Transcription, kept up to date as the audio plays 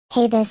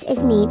Hey, this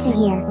is neat to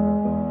hear.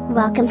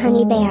 Welcome,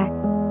 Honey Bear.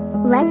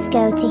 Let's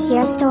go to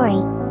hear a story.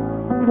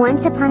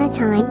 Once upon a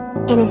time,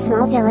 in a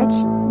small village,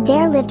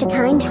 there lived a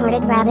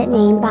kind-hearted rabbit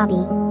named Bobby.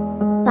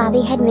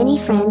 Bobby had many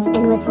friends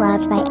and was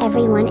loved by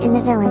everyone in the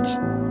village.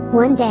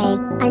 One day,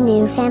 a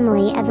new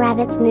family of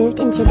rabbits moved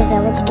into the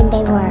village and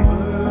they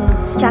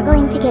were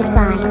struggling to get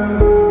by.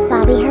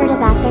 Bobby heard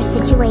about their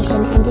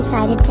situation and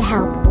decided to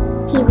help.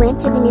 He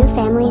went to the new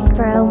family's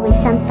burrow with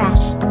some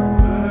fresh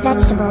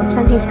vegetables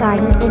from his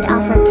garden and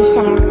offered to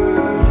share.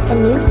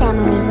 The new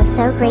family was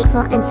so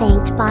grateful and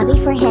thanked Bobby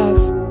for his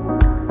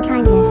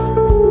kindness.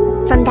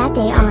 From that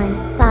day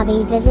on,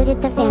 Bobby visited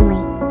the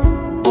family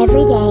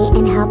every day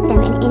and helped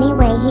them in any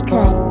way he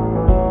could.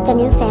 The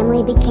new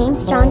family became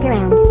stronger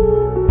and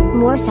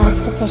more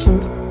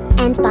self-sufficient,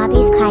 and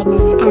Bobby's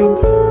kindness and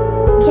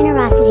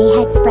generosity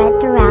had spread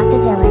throughout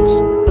the village.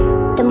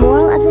 The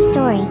moral of the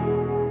story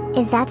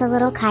is that a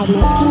little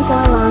kindness can go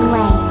a long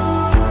way.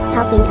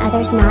 Helping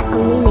others not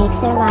only makes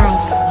their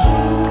lives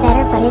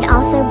better, but it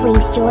also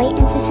brings joy and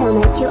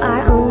fulfillment to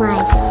our own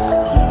lives.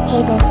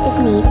 Hey, this is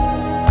neat.